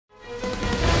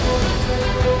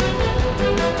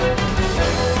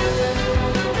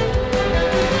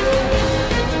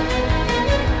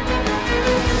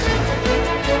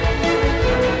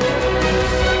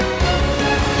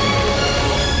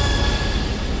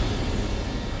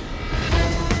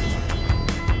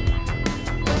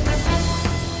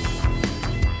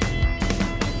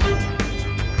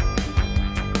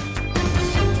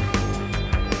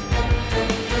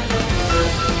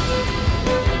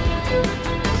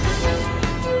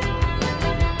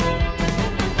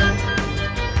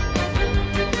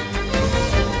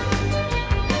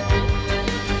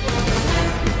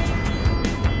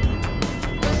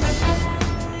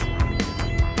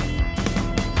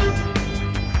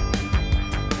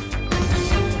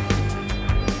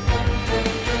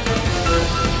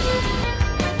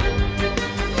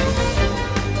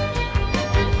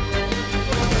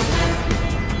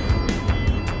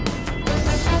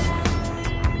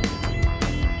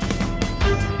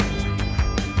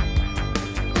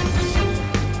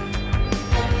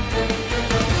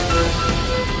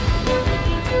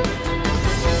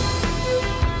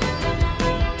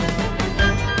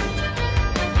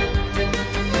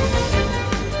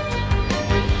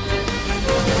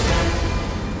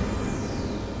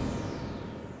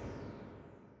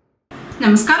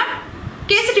నమస్కారం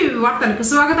కేసీటీవీ వార్తలకు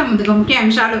స్వాగతం. ముందుగా ముఖ్య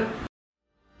అంశాలు.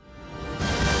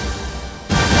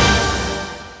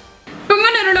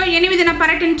 పుంగనూరులో 8 దిన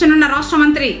పర్యటించనున్న రాష్ట్ర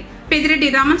మంత్రి పెద్దిరెడ్డి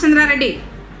రామచంద్రారెడ్డి.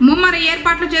 ముమ్మర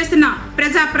ఏర్పాట్లు చేస్తున్న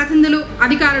ప్రజా ప్రతినిధులు,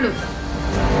 అధికారులు.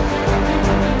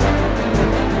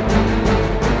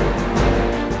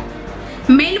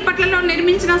 మేలుపట్లలో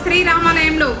నిర్మించిన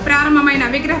శ్రీరామాలయంలో ప్రారంభమైన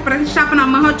విగ్రహ ప్రతిష్టాపన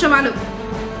మహోత్సవాలు.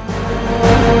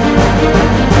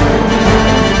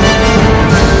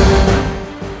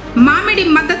 మామిడి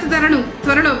మద్దతు ధరను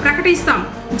త్వరలో ప్రకటిస్తాం.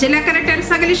 జిల్లా కలెక్టర్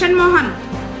సగలి షణ్మోహన్.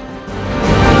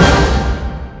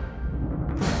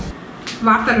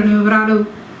 వార్తలోని వివరాలు.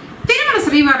 తిరుమల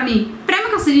శ్రీవారిని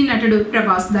ప్రముఖ సినీ నటుడు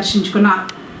ప్రభాస్ దర్శించుకున్నారు.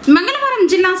 మంగళవారం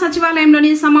జిల్లా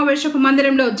సచివాలయంలోని సమావేశపు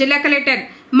మందిరంలో జిల్లా కలెక్టర్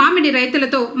మామిడి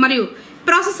రైతులతో మరియు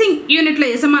ప్రాసెసింగ్ యూనిట్ల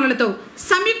యజమానులతో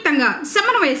సంయుక్తంగా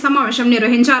సమన్వయ సమావేశం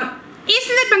నిర్వహించారు. ఈ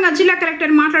సందర్భంగా జిల్లా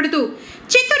కలెక్టర్ మాట్లాడుతూ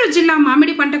చిత్తూరు జిల్లా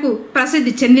మామిడి పంటకు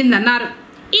ప్రసిద్ధి చెందిందన్నారు.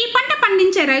 ఈ పంట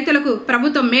పండించే రైతులకు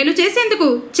ప్రభుత్వం మేలు చేసేందుకు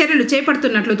చర్యలు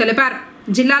చేపడుతున్నట్లు తెలిపారు.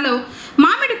 జిల్లాలో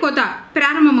మామిడి కోత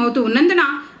ప్రారంభమవుతూ ఉన్నందున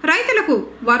రైతులకు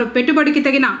వారు పెట్టుబడికి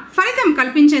తగిన ఫలితం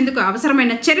కల్పించేందుకు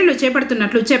అవసరమైన చర్యలు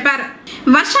చేపడుతున్నట్లు చెప్పారు.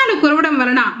 వర్షాలు కురవడం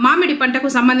వలన మామిడి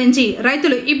పంటకు సంబంధించి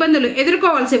రైతులు ఇబ్బందులు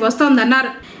ఎదుర్కోవాల్సి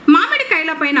వస్తోందన్నారు.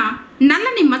 మామిడికాయలపైన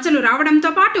నల్లని మచ్చలు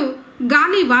రావడంతో పాటు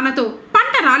గాలి వానతో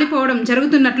పంట రాలిపోవడం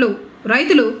జరుగుతున్నట్లు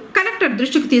రైతులు కలెక్టర్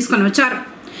దృష్టికి తీసుకొని వచ్చారు.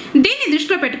 దీన్ని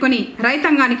దృష్టిలో పెట్టుకుని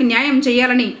రైతాంగానికి న్యాయం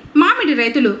చేయాలని మామిడి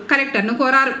రైతులు కలెక్టర్ను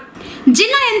కోరారు.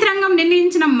 జిల్లా యంత్రాంగం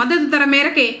నిర్ణయించిన మద్దతు ధర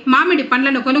మేరకే మామిడి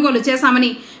పండ్లను కొనుగోలు చేశామని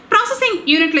ప్రాసెసింగ్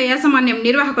యూనిట్ల యాజమాన్యం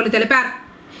నిర్వాహకులు తెలిపారు.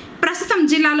 ప్రస్తుతం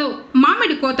జిల్లాలో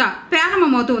మామిడి కోత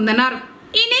ప్రారంభమవుతూ ఉందన్నారు.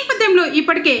 ఈ నేపథ్యంలో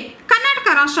ఇప్పటికే కర్ణాటక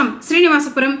రాష్ట్రం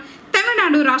శ్రీనివాసపురం,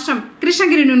 తమిళనాడు రాష్ట్రం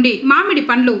కృష్ణగిరి నుండి మామిడి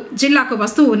పండ్లు జిల్లాకు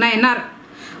వస్తూ ఉన్నాయన్నారు.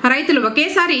 రైతులు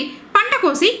ఒకేసారి పంట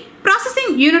కోసి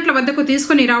ప్రాసెసింగ్ యూనిట్ల వద్దకు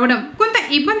తీసుకుని రావడం కొంత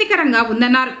ఇబ్బందికరంగా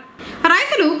ఉందన్నారు.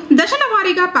 రైతులు దశల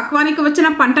వారీగా పక్వానికి వచ్చిన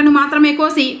పంటను మాత్రమే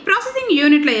కోసి ప్రాసెసింగ్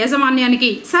యూనిట్ల యాజమాన్యానికి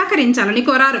సహకరించాలని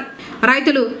కోరారు.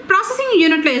 రైతులు ప్రాసెసింగ్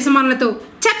యూనిట్ల యజమానులతో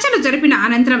చర్చలు జరిపిన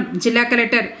అనంతరం జిల్లా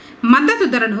కలెక్టర్ మద్దతు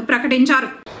ధరను ప్రకటించారు.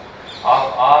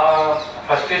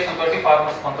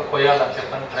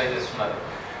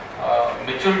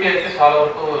 మెచ్యూరిటీ అయితే చాలా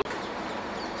వరకు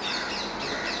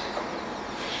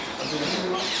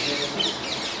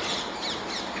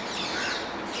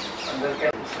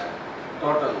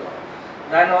టోటల్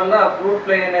దానివల్ల ఫ్రూట్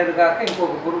ఫ్లై అనేది కాక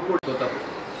ఇంకొక పురుగు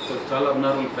చాలా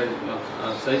నార్మల్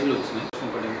సైజులు వచ్చినాయి.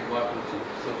 వాటర్ వచ్చింది.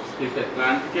 So split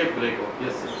ప్లాంట్కే break out.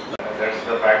 Yes that's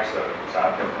the fact sir.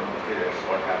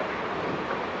 What happen.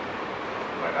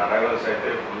 But arrivals అయితే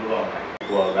ఫుల్గా ఉన్నాయి.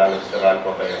 ఎక్కువ గాలి వస్తే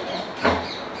రాలిపోతాయేమో,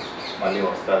 మళ్ళీ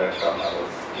వస్తారంట అన్నారు.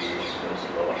 ఈ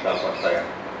న్యూస్లో వర్షాలు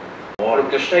పడతాయని.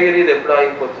 కృష్ణగిరి ఇది ఎప్పుడు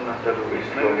ఆగిపోతుంది అంటారు?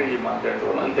 కృష్ణగిరి ఈ మంత్ ఎండ్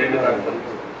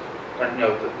కంటిన్యూ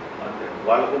అవుతుంది. అంతే,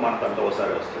 వాళ్ళకు మనకు అంత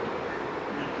ఒకసారి వస్తుంది.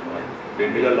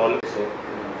 డిండిగా లోన్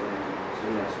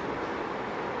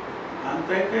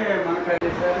అంతైతే మనకైతే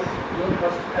సార్ జూన్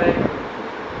ఫస్ట్ తారీఖు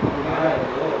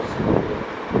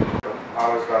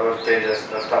ఆ రోజు పే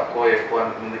చేస్తారు. తక్కువ ఎక్కువ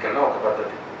ముందుకెళ్ళి ఒక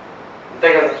పద్ధతి అంతే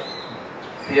కదా.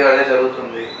 ఇయర్ అదే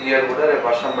జరుగుతుంది. ఇయర్ కూడా రేపు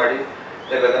వర్షం పడి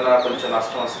రేపు ఏదైనా కొంచెం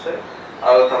నష్టం వస్తే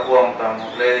ఆ రోజు తక్కువ అమ్ముతాము.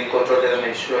 లేదు ఇంకో చోట ఏదైనా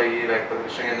ఇష్యూ అయ్యి లేకపోతే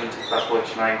కృష్ణగిరి నుంచి తక్కువ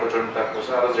వచ్చినా ఇంకో చోట తక్కువ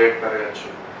వచ్చినా ఆ రోజు రేట్ పెరగచ్చు.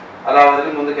 అలా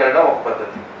వదిలి ముందుకెళ్ళడం ఒక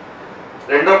పద్ధతి.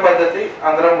 రెండో పద్ధతి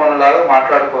అందరం మనలాగా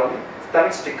మాట్లాడుకొని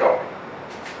దానికి స్టిక్ అవ్వాలి.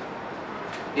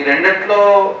 ఈ రెండిట్లో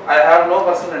I have no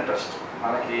personal interest.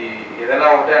 మనకి ఏదైనా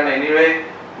ఒకటే అంటే ఎనీవే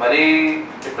మరీ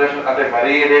డిప్రెషన్ అంటే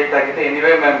మరీ రేట్ తగ్గితే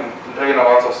ఎనీవే మేము ఇంటర్వ్యూ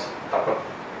అవ్వాల్సి వస్తుంది తప్పదు.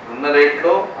 ఉన్న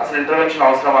రేట్లో అసలు ఇంటర్వెన్షన్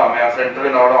అవసరమా, మేము అసలు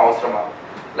ఇంటర్వ్యూ అవ్వడం అవసరమా,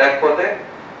 లేకపోతే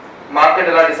మార్కెట్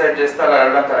ఎలా డిసైడ్ చేస్తే అలా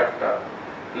వెళ్ళడం కరెక్టా,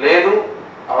 లేదు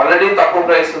ఆల్రెడీ తక్కువ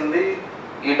ప్రైస్ ఉంది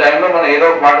ఈ టైంలో మనం ఏదో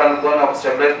ఒక మాట అనుకొని ఒక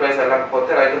స్టెబిలైజ్ ప్రైస్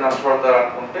వెళ్ళకపోతే రైతులు నష్టపడతారు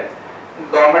అనుకుంటే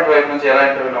గవర్నమెంట్ వైపు నుంచి ఎలా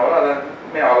ఇంటర్వ్యూ అవ్వాలో అదే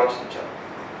మేము ఆలోచించాం.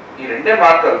 ఈ రెండే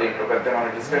మార్గాలు దీంట్లో పెద్ద మనం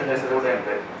డిస్కస్ చేసేది కూడా ఏం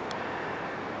లేదు.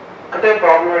 అంటే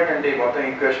ప్రాబ్లం ఏంటంటే ఈ మొత్తం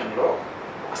ఈక్వేషన్లో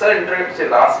ఒకసారి ఇంటర్వ్యూ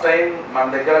లాస్ట్ టైం మన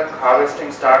దగ్గర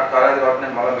హార్వెస్టింగ్ స్టార్ట్ కాలేదు కాబట్టి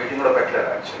నేను మళ్ళీ మీటింగ్ కూడా పెట్టలేదు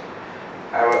యాక్చువల్లీ.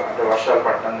 అంటే వర్షాలు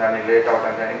పట్టడం కానీ లేట్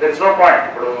అవ్వడం కానీ దర్ ఇస్ నో పాయింట్.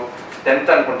 ఇప్పుడు 10th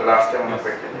అనుకుంటా లాస్ట్ టైం మనం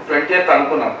పెట్టింది, 20th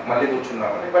అనుకున్నాం మళ్ళీ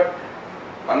కూర్చుందామని. బట్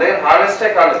మన దగ్గర హార్వెస్టే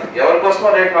కాలేదు. ఎవరి కోసమో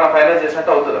రేట్ మనం ఫైనల్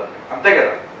చేసినట్టు అవుతుంది అంతే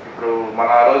కదా. ఇప్పుడు మన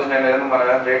ఆ రోజు నేను ఏదైనా మన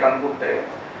రేట్ అనుకుంటే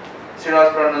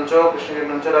శ్రీనివాసపురం నుంచో కృష్ణగిరి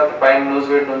నుంచో లేకపోతే పైన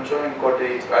న్యూస్వేడ్ నుంచో ఇంకోటి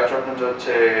రాయచోట నుంచి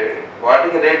వచ్చే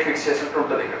వాటికి రేట్ ఫిక్స్ చేసినట్టు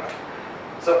ఉంటుంది ఇక్కడ.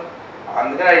 సో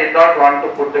అందుకని I did not want to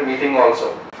put a meeting also.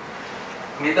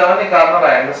 మిగతావన్నీ కారణాలు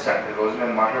ఐ అండర్స్టాండ్. ఈ రోజు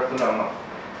నేను మాట్లాడుతూనే ఉన్నాం.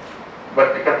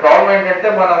 బట్ ఇక్కడ ప్రాబ్లం ఏంటంటే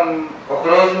మనం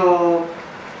ఒకరోజు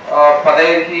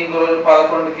 15కి ఇంకో రోజు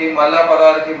 11కి మళ్ళీ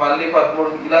 16కి మళ్ళీ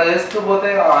 13కి ఇలా చేస్తూ పోతే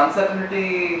ఆ అన్సర్టనిటీ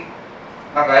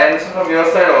నాకు I understand from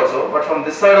your side also, but from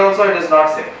this side also it is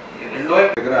not safe. రెండు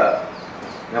దగ్గర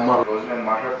రోజు మేము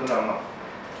మాట్లాడుతూనే ఉన్నాం.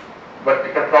 బట్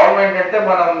ఇక్కడ ప్రాబ్లం ఏంటంటే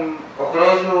మనం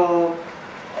ఒకరోజు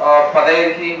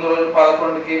 15కి, ఇంకో రోజు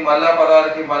 11కి, మళ్ళీ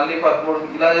 16కి, మళ్ళీ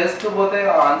 13కి ఇలా చేస్తూ పోతే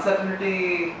ఆ అన్సర్టనిటీ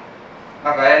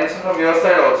నాకు I understand from your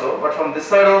side also, but from this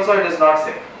side also it is not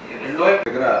safe. రెండు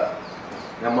దగ్గర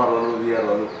ఎంఆర్ఓలు,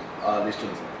 విఆర్ఓలు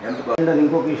డిస్టెన్స్ ఎంత.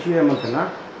 ఇంకొక ఇష్యూ ఏమంటున్నా,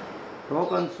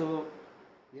 టోకన్స్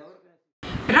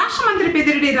రాష్ట్ర మంత్రి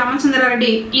పెద్దిరెడ్డి రామచంద్రారెడ్డి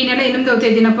ఈ నెల 8వ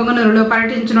తేదీన పొంగనూరులో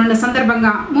పర్యటించనున్న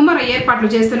సందర్భంగా ముమ్మర ఏర్పాట్లు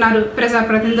చేస్తున్నారు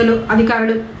ప్రజాప్రతినిధులు,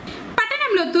 అధికారులు.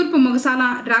 పట్టణంలో తూర్పు మొగసాల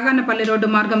రాగన్నపల్లి రోడ్డు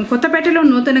మార్గం, కొత్తపేటలో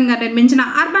నూతనంగా నిర్మించిన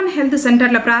అర్బన్ హెల్త్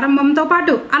సెంటర్ల ప్రారంభంతో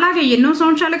పాటు అలాగే ఎన్నో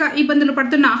సంవత్సరాలుగా ఇబ్బందులు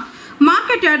పడుతున్న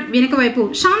మార్కెట్ యార్డ్ వెనుక వైపు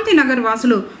శాంతినగర్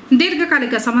వాసులు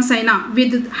దీర్ఘకాలిక సమస్య అయిన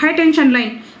విద్యుత్ హైటెన్షన్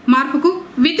లైన్ మార్పుకు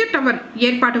విద్యుత్ టవర్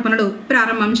ఏర్పాటు పనులు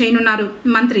ప్రారంభం చేయనున్నారు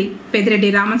మంత్రి పెద్దిరెడ్డి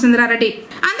రామచంద్రారెడ్డి.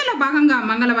 అందులో భాగంగా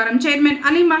మంగళవారం చైర్మన్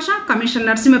అలీం బాషా, కమిషనర్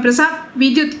నరసింహప్రసాద్,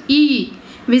 విద్యుత్ ఈఈ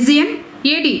విజయన్,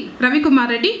 ఏడీ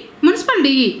రవికుమార్ రెడ్డి, మున్సిపల్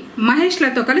డిఈ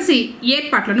మహేష్లతో కలిసి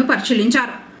ఏర్పాట్లను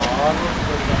పరిశీలించారు.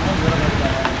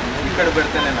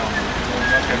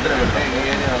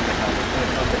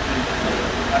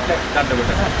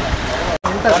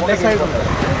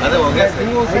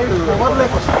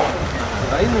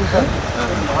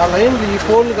 ఆ లైన్ ఈ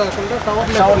పోల్ కాకుండా టవర్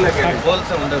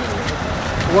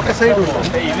ఒక సైడ్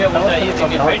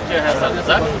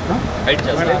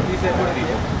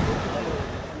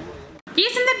ఈ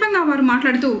సందర్భంగా వారు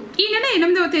మాట్లాడుతూ ఈ నెల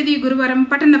 8వ తేదీ గురువారం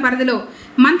పట్టణ పరిధిలో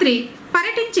మంత్రి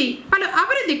పర్యటించి పలు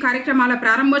అభివృద్ధి కార్యక్రమాల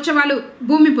ప్రారంభోత్సవాలు,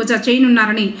 భూమి పూజ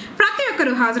చేయనున్నారని ప్రతి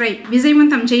ఒక్కరూ హాజరై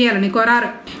విజయవంతం చేయాలని కోరారు.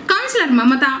 కౌన్సిలర్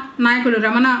మమత, నాయకులు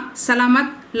రమణ,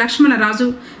 సలామత్, లక్ష్మణరాజు,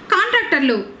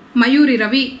 కాంట్రాక్టర్లు మయూరి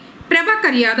రవి,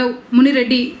 ప్రభాకర్ యాదవ్,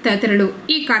 మునిరెడ్డి తదితరులు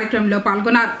ఈ కార్యక్రమంలో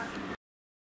పాల్గొన్నారు.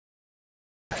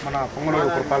 మన పొంగనూరు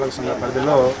పురపాలక సంఘ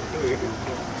పరిధిలో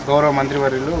గౌరవ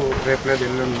మంత్రివర్యులు రేపు లేదు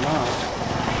ఎల్లుండిన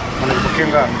మనకు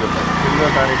ముఖ్యంగా 8వ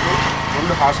తారీఖు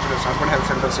 2 హాస్పిటల్స్, అర్బన్ హెల్త్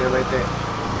సెంటర్స్ ఏవైతే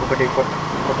ఒకటి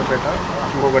కొత్తపేట,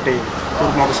 ఇంకొకటి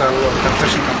తూర్పు మొగసాలలో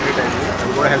కన్స్ట్రక్షన్ కంప్లీట్ అయింది,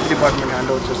 అది కూడా హెల్త్ డిపార్ట్మెంట్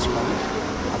హ్యాండ్ ఓవర్ చేస్తున్నాము.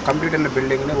 ఆ కంప్లీట్ అయిన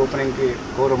బిల్డింగ్ని ఓపెనింగ్కి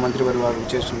గౌరవ మంత్రివర్యులు వారు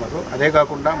చేస్తున్నారు. అదే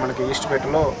కాకుండా మనకి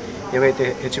ఈస్ట్పేటలో ఏవైతే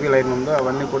హెచ్వి లైన్ ఉందో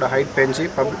అవన్నీ కూడా హైట్ పెంచి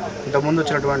ఇంతకుముందు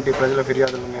వచ్చినటువంటి ప్రజల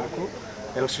ఫిర్యాదుల మేరకు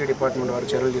ఎలక్ట్రిసిటీ డిపార్ట్మెంట్ వారు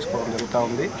చర్యలు తీసుకోవడం జరుగుతూ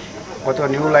ఉంది. కొత్త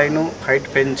న్యూ లైను హైట్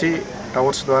పెంచి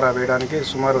టవర్స్ ద్వారా వేయడానికి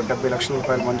సుమారు 70 లక్షల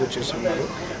రూపాయలు మంజూరు చేస్తున్నారు.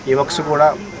 ఈ వర్క్స్ కూడా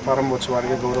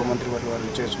ప్రారంభోత్సవానికి గౌరవ మంత్రి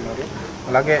వారు చేస్తున్నారు.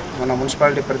 అలాగే మన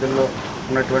మున్సిపాలిటీ పరిధిలో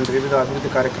ఉన్నటువంటి వివిధ అభివృద్ధి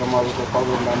కార్యక్రమాలకు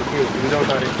పాల్గొనడానికి 8వ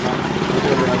తారీఖున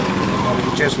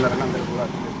వాళ్ళు చేస్తున్నారని అందరికీ కూడా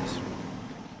తెలియజేస్తున్నారు.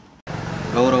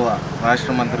 గౌరవ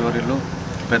రాష్ట్ర మంత్రివర్యులు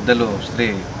పెద్దలు శ్రీ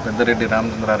పెద్దిరెడ్డి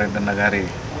రామచంద్రారెడ్డి అన్న గారి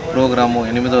ప్రోగ్రాము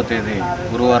 8వ తేదీ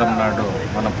గురువారం నాడు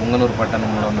మన పొంగనూరు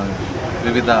పట్టణంలోని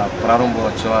వివిధ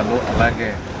ప్రారంభోత్సవాలు అలాగే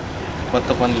కొత్త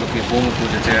పనులకి భూమి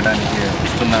పూజ చేయడానికి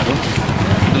వస్తున్నారు.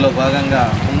 ఇందులో భాగంగా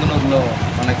పొంగనూరులో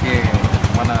మనకి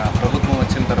మన ప్రభుత్వం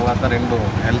వచ్చిన తర్వాత 2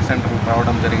 హెల్త్ సెంటర్లు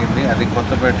రావడం జరిగింది. అది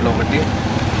కొత్తపేటలో ఒకటి,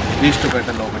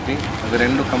 ఈస్ట్పేటలో ఒకటి. అవి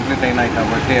 2 కంప్లీట్ అయినాయి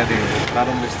కాబట్టి అది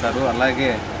ప్రారంభిస్తారు.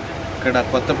 అలాగే ఇక్కడ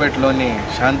కొత్తపేటలోని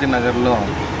శాంతినగర్లో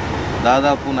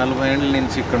దాదాపు 40 ఏళ్ళ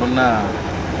నుంచి ఇక్కడున్న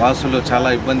వాసులు చాలా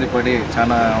ఇబ్బంది పడి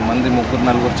చాలా మంది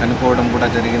 3-4 చనిపోవడం కూడా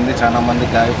జరిగింది, చాలా మంది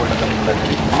గాయపడడం కూడా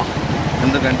జరిగింది.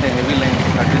 ఎందుకంటే హెవీ లైన్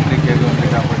 33 kV ఉంది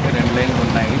కాబట్టి 2 లైన్లు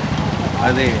ఉన్నాయి.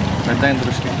 అది పెద్ద ఆయన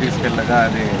దృష్టికి తీసుకెళ్ళగా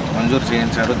అది మంజూరు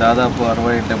చేయించారు. దాదాపు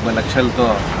 60-70 లక్షలతో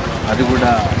అది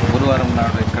కూడా గురువారం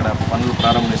నాడు ఇక్కడ పనులు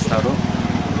ప్రారంభిస్తారు.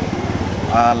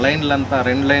 ఆ లైన్లంతా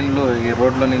 2 లైన్లు ఈ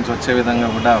రోడ్ల నుంచి వచ్చే విధంగా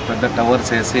కూడా పెద్ద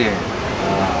టవర్స్ వేసి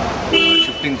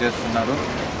షిఫ్టింగ్ చేస్తున్నారు.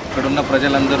 ఇక్కడున్న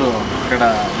ప్రజలందరూ ఇక్కడ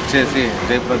ఇచ్చేసి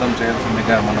జయప్రదం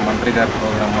చేయాల్సిందిగా మన మంత్రి గారి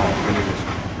ప్రోగ్రాము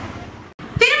తెలియజేస్తున్నారు.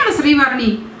 తిరుమల శ్రీవారిని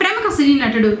ప్రముఖ సినీ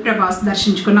నటుడు ప్రభాస్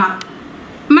దర్శించుకున్నారు.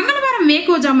 మంగళవారం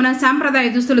వేకువజామున సాంప్రదాయ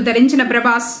దుస్తులు ధరించిన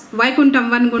ప్రభాస్ వైకుంఠం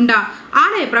 1 గుండా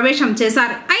ఆలయ ప్రవేశం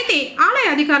చేశారు. అయితే ఆలయ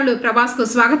అధికారులు ప్రభాస్ కు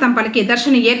స్వాగతం పలికి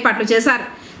దర్శన ఏర్పాట్లు చేశారు.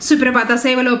 సుప్రభాత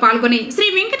సేవలో పాల్గొని శ్రీ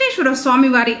వెంకటేశ్వర స్వామి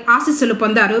వారి ఆశీస్సులు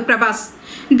పొందారు ప్రభాస్.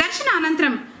 దర్శన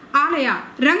అనంతరం ఆలయ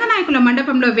రంగనాయకుల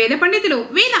మండపంలో వేద పండితులు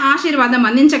వేద ఆశీర్వాదం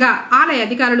అందించగా ఆలయ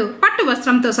అధికారులు పట్టు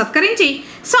వస్త్రంతో సత్కరించి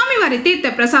స్వామివారి తీర్థ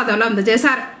ప్రసాదాలు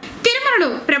అందజేశారు. తిరుమలలో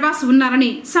ప్రభాస్ ఉన్నారని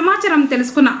సమాచారం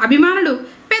తెలుసుకున్న అభిమానులు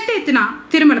పెద్ద ఎత్తున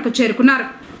తిరుమలకు చేరుకున్నారు.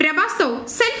 ప్రభాస్తో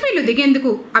సెల్ఫీలు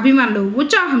దిగేందుకు అభిమానులు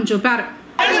ఉత్సాహం చూపారు.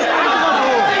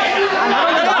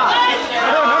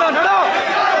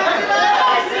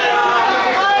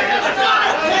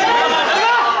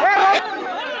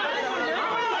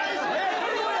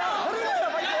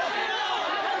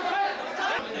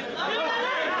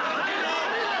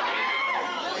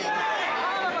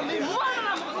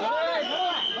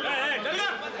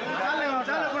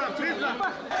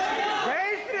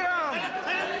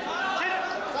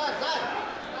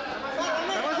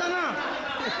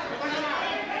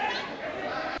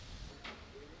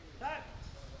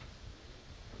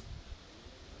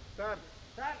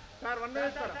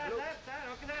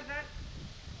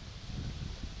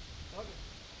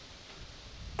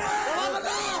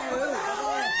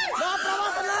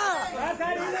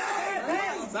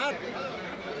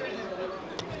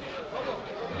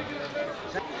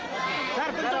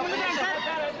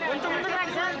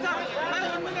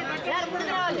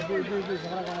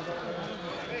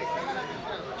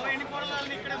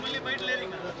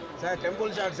 Sir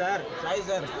temple shot sir Sai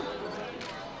sir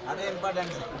అదే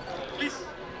ఇంపార్టెంట్ ప్లీజ్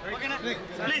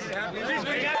ప్లీజ్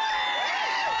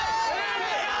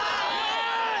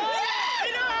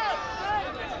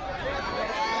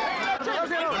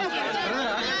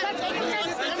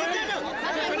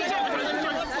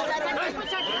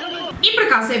ఇప్పుడు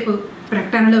కాసేపు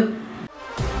ప్రకటనలు.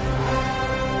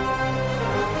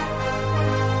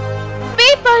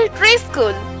 People Tree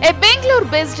School, a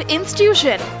Bangalore-based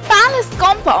institution, Palace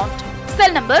Compound,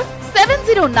 cell number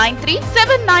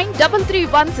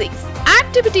 7093793316.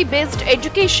 Activity-based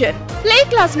education, play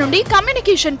class నుండి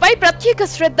కమ్యూనికేషన్ పై ప్రత్యేక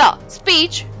శ్రద్ధ,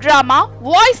 speech, drama,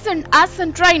 voice and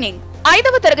action training.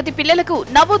 5వ తరగతి పిల్లలకు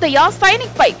నవోదయ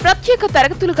సైనిక్ పై ప్రత్యేక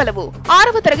తరగతులు కలవు.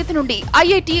 6వ తరగతి నుండి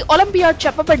ఐఐటి ఒలింపియాడ్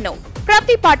చెప్పబడును.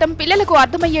 ప్రతి పాఠం పిల్లలకు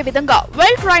అర్థమయ్యే విధంగా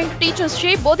వెల్ ట్రైన్డ్ టీచర్స్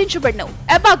చే బోధించబడును.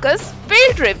 అబాకస్,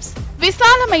 ఫీల్డ్ ట్రిప్స్,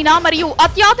 విశాలమైన మరియు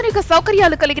అత్యాధునిక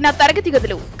సౌకర్యాలు కలిగిన తరగతి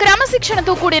గదులు,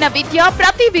 క్రమశిక్షణతో కూడిన విద్య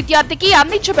ప్రతి విద్యార్థికి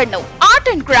అందించబడును. Art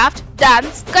and craft,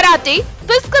 dance, karate,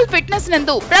 physical fitness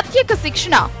నందు ప్రత్యేక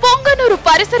శిక్షణ. పొంగనూరు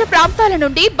పరిసర ప్రాంతాల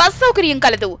నుండి బస్ సౌకర్యం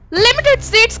కలదు. Limited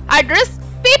seats. Address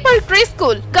people tree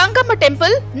school, Gangamma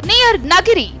temple near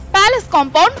Nagari, palace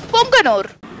compound, Punganur.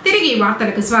 తిరిగి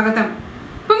వార్తలకు స్వాగతం.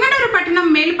 పొంగనూరు పట్టణం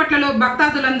మేలుపట్లలో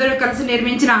భక్తాదులందరూ కలిసి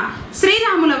నిర్మించిన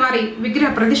శ్రీరాముల వారి విగ్రహ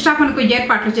ప్రతిష్టాపనకు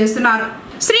ఏర్పాట్లు చేస్తున్నారు.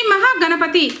 శ్రీ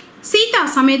మహాగణపతి సీతా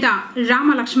సమేత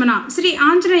రామలక్ష్మణ శ్రీ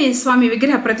ఆంజనేయ స్వామి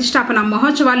విగ్రహ ప్రతిష్టాపన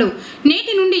మహోత్సవాలు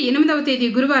నేటి నుండి 8వ తేదీ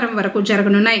గురువారం వరకు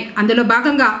జరగనున్నాయి. అందులో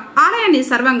భాగంగా ఆలయాన్ని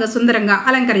సర్వంగ సుందరంగా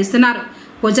అలంకరిస్తున్నారు.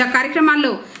 పూజా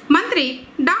కార్యక్రమాల్లో మంత్రి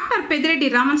డాక్టర్ పెద్దిరెడ్డి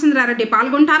రామచంద్రారెడ్డి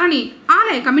పాల్గొంటారని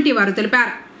ఆలయ కమిటీ వారు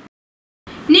తెలిపారు.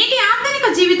 నేటి ఆధునిక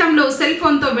జీవితంలో సెల్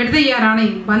ఫోన్తో విడదయ్యారని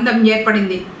బంధం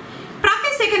ఏర్పడింది. ప్రతి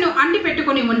సెకను అండి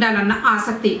పెట్టుకుని ఉండాలన్న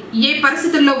ఆసక్తి, ఏ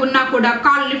పరిస్థితుల్లో ఉన్నా కూడా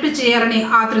కాల్ లిఫ్ట్ చేయాలనే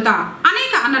ఆతృత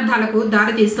అనేక అనర్థాలకు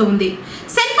దారితీస్తూ ఉంది.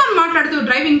 సెల్ ఫోన్ మాట్లాడుతూ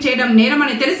డ్రైవింగ్ చేయడం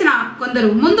నేరమని తెలిసినా కొందరు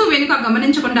ముందు వెనుక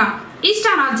గమనించకుండా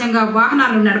ఇష్టారాజ్యంగా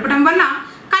వాహనాలు నడపడం వల్ల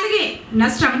కలిగే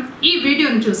నష్టం ఈ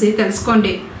వీడియోను చూసి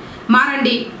తెలుసుకోండి.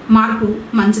 మారండి, మార్పు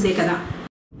మంచిదే కదా.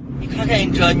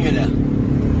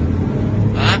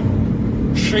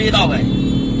 吃一到位，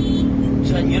这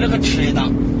你那个吃的，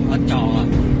我找啊！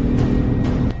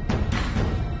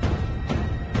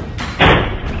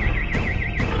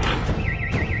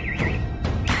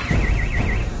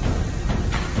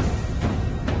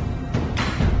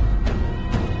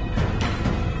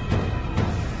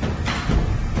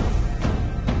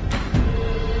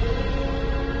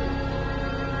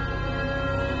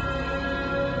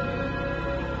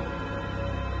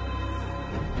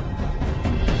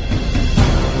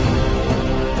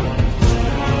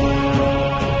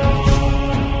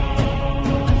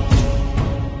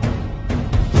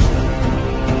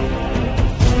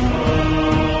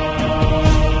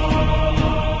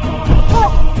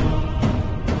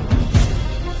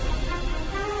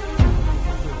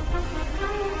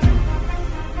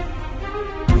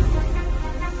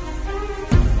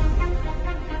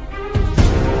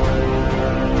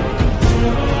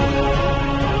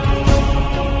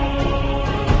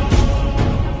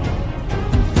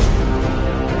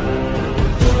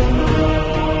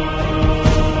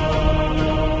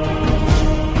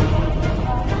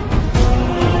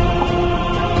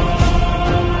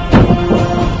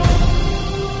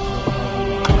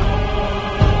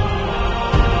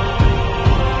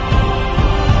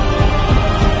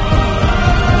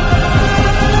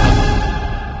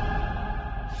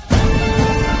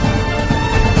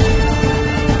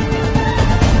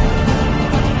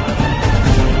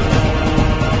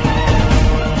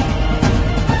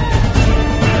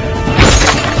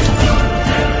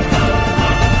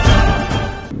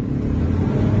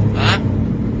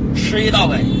吃一到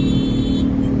位，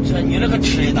这你那个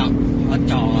吃的，我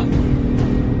找啊！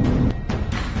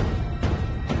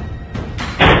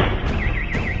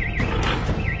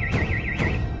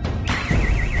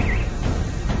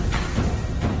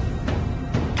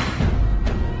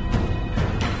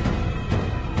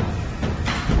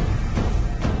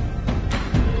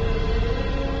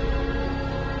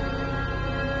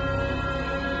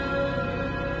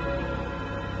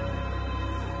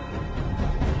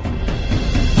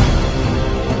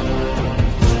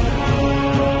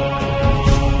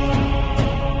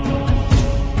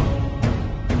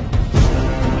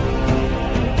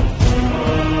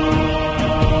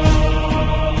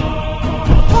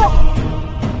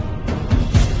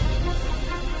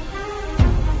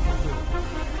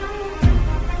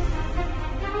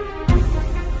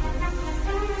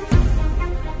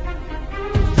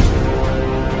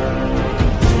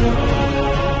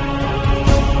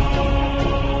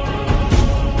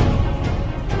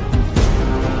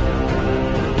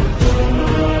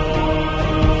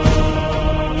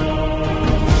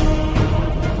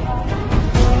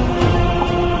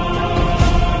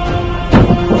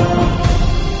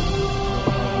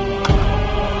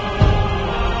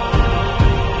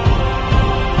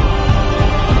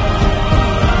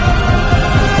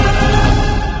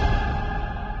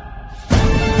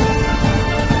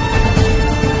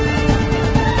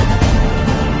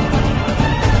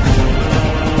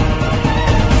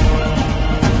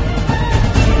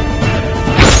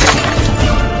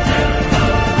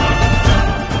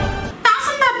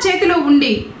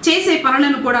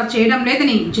 కూడా చేయడం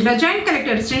లేదని జిల్లా జాయింట్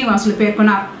కలెక్టర్ శ్రీనివాసులు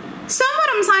పేర్కొన్నారు.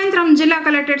 సోమవారం సాయంత్రం జిల్లా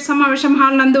కలెక్టరేట్ సమావేశం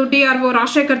హాల్ నందు డిఆర్ఓ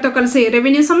రాజశేఖర్ తో కలిసి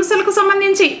రెవెన్యూ సమస్యలకు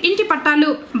సంబంధించి ఇంటి పట్టాలు,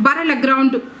 బర్రెల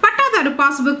గ్రౌండ్, పట్టాదారు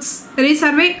పాస్బుక్స్,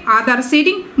 రీసర్వే, ఆధార్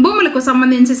సీడింగ్, భూములకు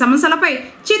సంబంధించి సమస్యలపై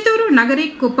చిత్తూరు, నగరి,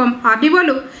 కుప్పం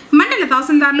ఆర్డీఓలు, మండల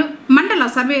తహసీల్దార్లు, మండల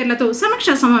సర్వేయర్లతో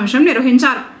సమీక్షా సమావేశం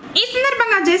నిర్వహించారు. ఈ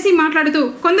సందర్భంగా జేసీ మాట్లాడుతూ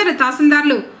కొందరు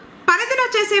తహసీల్దార్లు పరిధిలో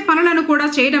చేసే పనులను కూడా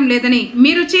చేయడం లేదని,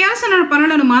 మీరు చేయాల్సిన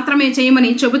పనులను మాత్రమే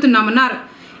చేయమని చెబుతున్నామన్నారు.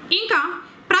 ఇంకా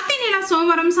ప్రతి నెల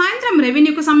సోమవారం సాయంత్రం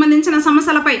రెవెన్యూకు సంబంధించిన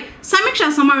సమస్యలపై సమీక్షా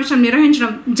సమావేశం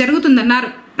నిర్వహించడం జరుగుతుందన్నారు.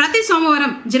 ప్రతి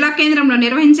సోమవారం జిల్లా కేంద్రంలో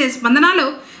నిర్వహించే స్పందనలో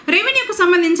రెవెన్యూకు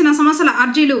సంబంధించిన సమస్యల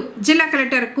అర్జీలు జిల్లా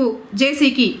కలెక్టర్కు,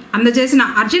 జేసీకి అందజేసిన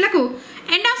అర్జీలకు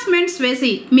ఎండార్స్మెంట్స్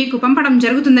వేసి మీకు పంపడం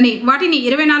జరుగుతుందని, వాటిని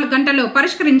 24 గంటల్లో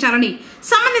పరిష్కరించాలని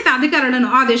సంబంధిత అధికారులను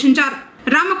ఆదేశించారు.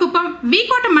 రామకుప్పం,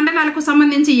 వీకోట మండలాలకు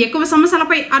సంబంధించి ఎక్కువ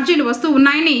సమస్యలపై అర్జీలు వస్తూ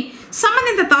ఉన్నాయని,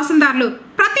 సంబంధిత తహసీల్దార్లు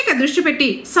ప్రత్యేక దృష్టి పెట్టి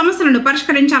సమస్యలను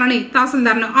పరిష్కరించాలని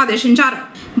తహసీల్దార్ను ఆదేశించారు.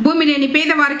 భూమి లేని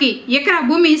పేదవారికి ఎకరా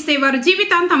భూమి ఇస్తే వారు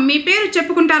జీవితాంతం మీ పేరు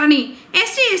చెప్పుకుంటారని,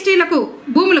 ఎస్టీలకు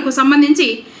భూములకు సంబంధించి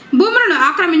భూములను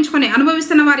ఆక్రమించుకుని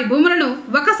అనుభవిస్తున్న వారి భూములను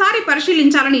ఒకసారి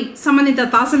పరిశీలించాలని సంబంధిత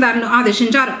తహసీల్దార్ను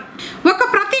ఆదేశించారు. ఒక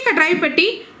ప్రత్యేక డ్రైవ్ పెట్టి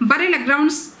బర్రెల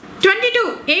గ్రౌండ్స్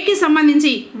 22A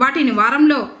సంబంధించి వాటిని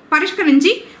వారంలో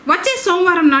పరిష్కరించి వచ్చే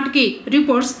సోమవారం నాటికి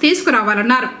రిపోర్ట్స్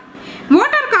తీసుకురావాలన్నారు.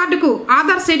 ఓటర్ కార్డుకు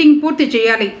ఆధార్ సీడింగ్ పూర్తి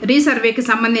చేయాలి. రీసర్వేకి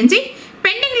సంబంధించి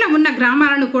పెండింగ్ లో ఉన్న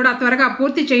గ్రామాలను కూడా త్వరగా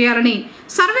పూర్తి చేయాలని,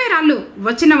 సర్వేరాళ్లు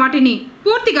వచ్చిన వాటిని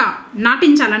పూర్తిగా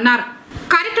నాటించాలన్నారు.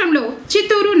 కార్యక్రమంలో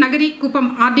చిత్తూరు, నగరి, కుప్పం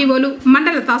ఆర్డీఓలు,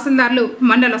 మండల తహసీల్దార్లు,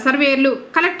 మండల సర్వేయర్లు,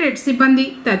 కలెక్టరేట్ సిబ్బంది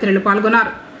తదితరులు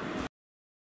పాల్గొన్నారు.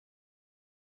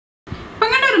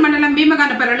 మండలం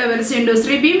భీమగానపల్లిలో వెలిసిండు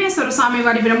శ్రీ భీమేశ్వర స్వామి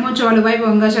వారి బ్రహ్మోత్సవాలు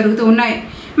వైభవంగా జరుగుతూ ఉన్నాయి.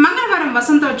 మంగళవారం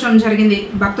వసంతోత్సవం జరిగింది.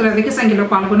 భక్తులు అధిక సంఖ్యలో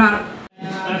పాల్గొన్నారు.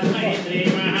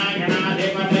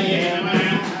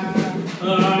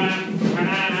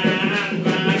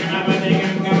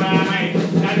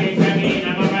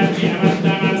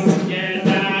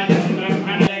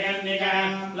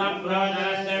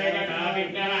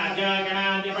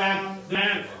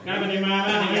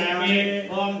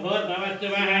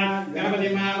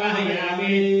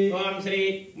 ఓం శ్రీ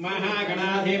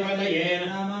మహాగణాధిపతయే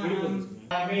నమః.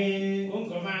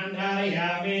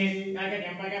 కుంకుమాంధారయామి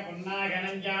కనకచంపక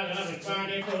పున్నాగనంజాల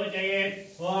పుష్పాణి పూజయే.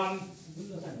 ఓం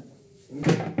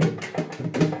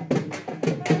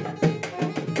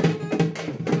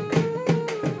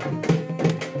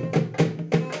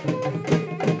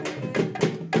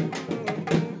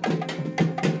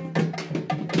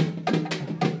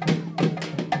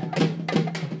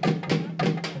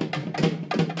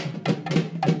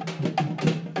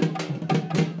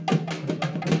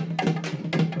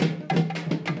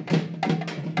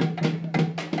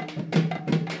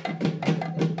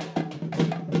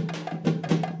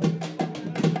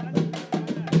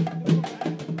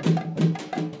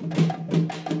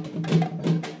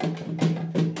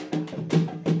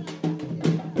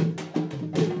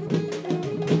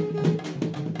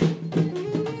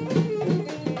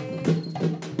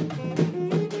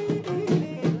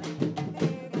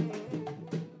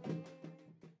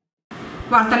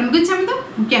వార్తలు ముగించే ముందు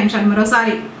ముఖ్యాంశాలు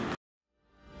మరోసారి.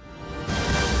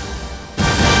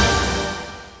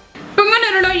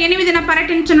 పుంగనూరులో 8న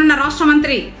పర్యటించనున్న రాష్ట్ర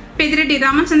మంత్రి పెద్దిరెడ్డి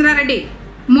రామచంద్రారెడ్డి.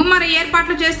 ముమ్మర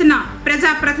ఏర్పాట్లు చేస్తున్న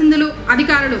ప్రజాప్రతినిధులు,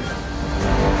 అధికారులు.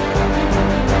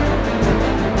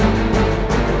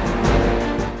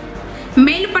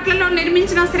 మేలుపట్లలో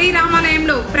నిర్మించిన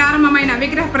శ్రీరామాలయంలో ప్రారంభమైన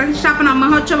విగ్రహ ప్రతిష్టాపన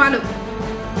మహోత్సవాలు.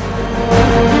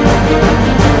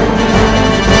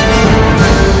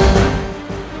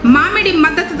 మామిడి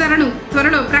మద్దతు ధరను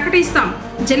త్వరలో ప్రకటిస్తాం.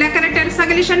 జిల్లా కలెక్టర్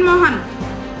సగలి షణ్మోహన్.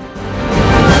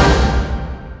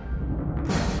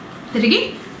 తిరిగి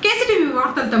కేసీటీవీ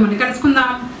వార్తలతో మనం కలుసుకుందాం.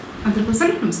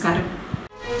 అందరికీ నమస్కారం.